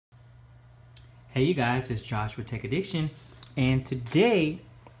Hey you guys, it's Josh with Tech Addiction, and today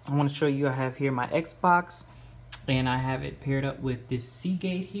I want to show you I have here my Xbox, and I have it paired up with this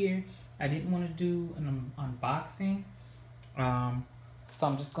Seagate here. I didn't want to do an unboxing, so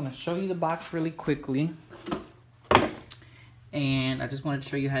I'm just going to show you the box really quickly, and I just wanted to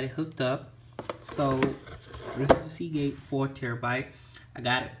show you how it hooked up. So this is a Seagate 4 terabyte. I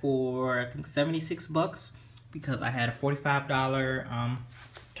got it for I think 76 bucks because I had a $45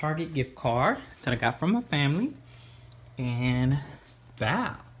 Target gift card that I got from my family, and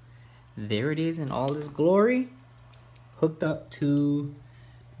wow, there it is in all its glory, hooked up to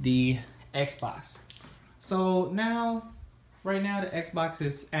the Xbox. So now, right now the Xbox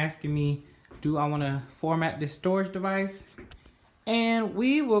is asking me, do I want to format this storage device? And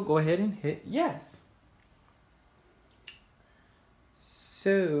we will go ahead and hit yes.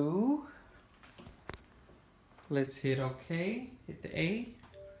 So let's hit OK, hit the A.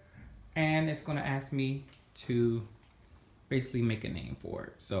 And it's gonna ask me to basically make a name for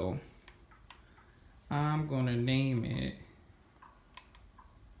it. So I'm gonna name it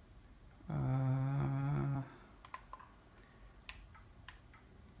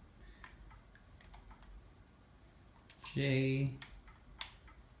J.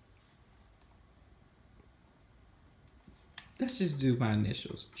 Let's just do my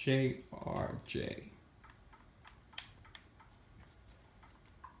initials, JRJ.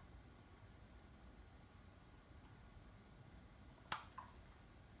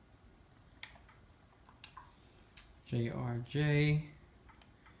 JRJ,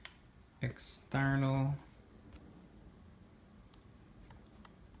 external,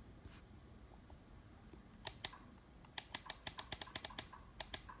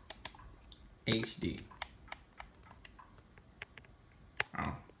 HD.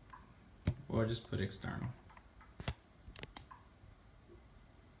 Oh, or just put external.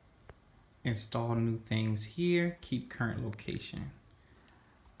 Install new things here, keep current location.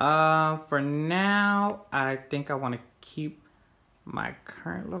 For now, I think I want to keep my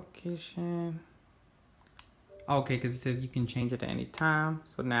current location. Okay, because it says you can change it at any time.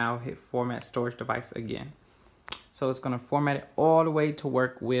 So now hit format storage device again. So it's going to format it all the way to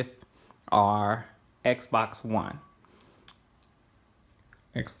work with our Xbox One.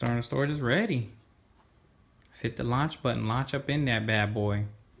 External storage is ready. Let's hit the launch button, launch up in that bad boy.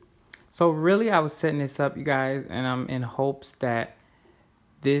 So really, I was setting this up, you guys, and I'm in hopes that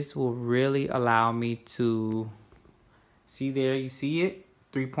this will really allow me to see there, you see it,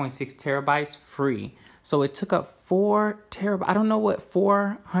 3.6 terabytes free. So it took up 4 terabytes. I don't know what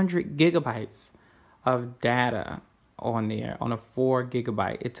 400 gigabytes of data on there on a 4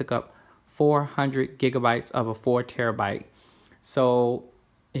 gigabyte. It took up 400 gigabytes of a 4 terabyte. So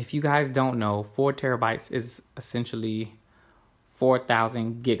if you guys don't know, 4 terabytes is essentially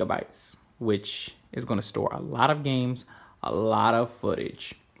 4,000 gigabytes, which is going to store a lot of games, a lot of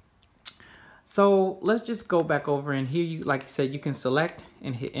footage. So let's just go back over, and here, you, like I said, you can select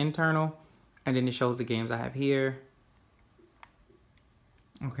and hit internal, and then it shows the games I have here.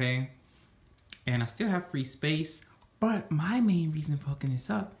 Okay, and I still have free space, but my main reason for hooking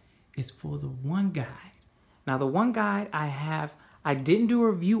this up is for the one guide. Now the one guide I didn't do a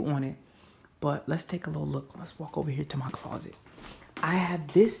review on it, but let's take a little look. Let's walk over here to my closet. I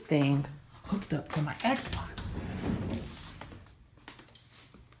have this thing hooked up to my Xbox.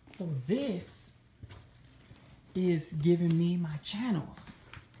 So this is giving me my channels.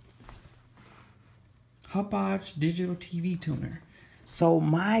 Hauppauge digital TV tuner. So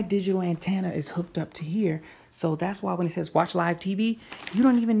my digital antenna is hooked up to here. So that's why when it says watch live TV, you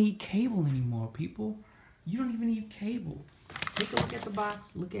don't even need cable anymore, people. You don't even need cable. Take a look at the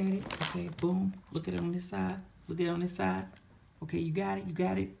box, look at it. Okay, boom. Look at it on this side. Look at it on this side. Okay, you got it, you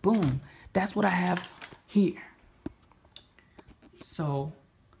got it. Boom. That's what I have here. So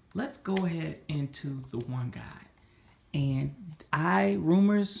let's go ahead into the one guide. And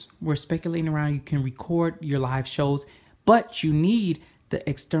rumors were speculating around, you can record your live shows, but you need the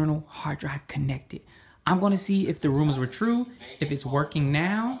external hard drive connected. I'm going to see if the rumors were true, if it's working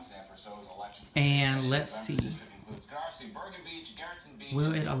now, and let's see.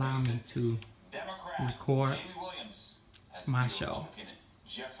 Will it allow me to record my show?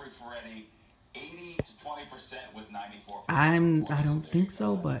 I don't think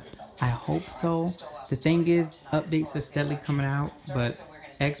so, but I hope so. The thing is, updates are steadily coming out, but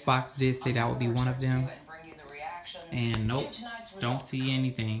Xbox did say that would be one of them. And nope, don't see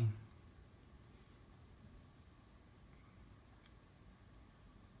anything.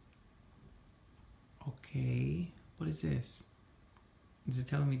 Okay, what is this? Is it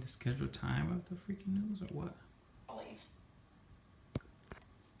telling me the scheduled time of the freaking news or what?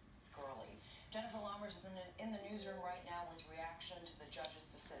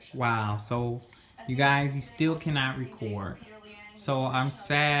 Wow, so you guys, you still cannot record. So I'm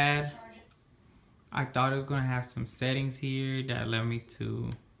sad. I thought it was gonna have some settings here that allowed me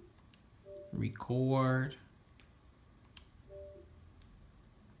to record.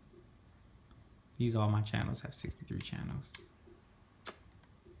 These all my channels have 63 channels.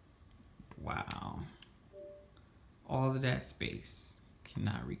 Wow. All of that space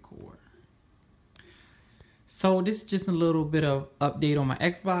cannot record. So this is just a little bit of update on my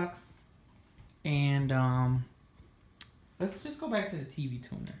Xbox. And let's just go back to the TV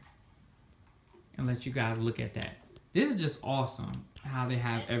tuner and let you guys look at that. This is just awesome how they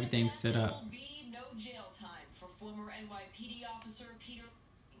have everything set up. No jail time for former NYPD officer Peter.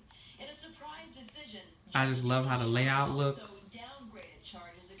 In a surprise decision, I just love how the layout looks.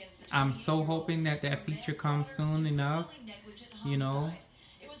 I'm so hoping that that feature comes soon enough, you know,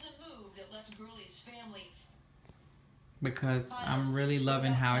 because I'm really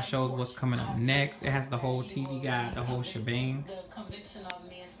loving how it shows what's coming up next. It has the whole TV guide, the whole shebang.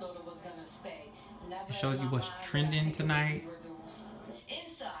 It shows you what's trending tonight.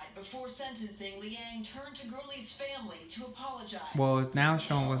 Inside, before sentencing, Liang turned to Gurley's family to apologize. Well, it's now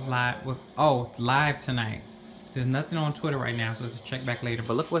showing what's live. Live tonight. There's nothing on Twitter right now, so let's check back later.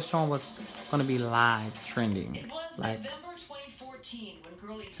 But look what's showing what's going to be live trending. It was like November 2014 when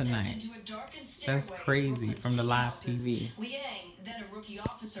Gurley tonight. stepped into a darkened stairway. That's crazy from the live TV. Liang, then a rookie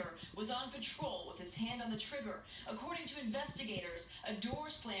officer, was on patrol with his hand on the trigger. According to investigators, a door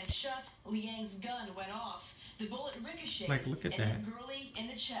slammed shut. Liang's gun went off. The bullet ricocheted. Like, look at that. Gurley in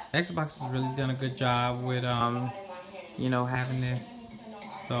the chest. Xbox has really done a good job with you know, having this.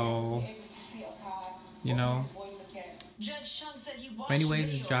 So, you know. But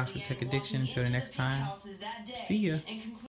anyways, it's Josh with Tech Addiction. Until the next time, see ya.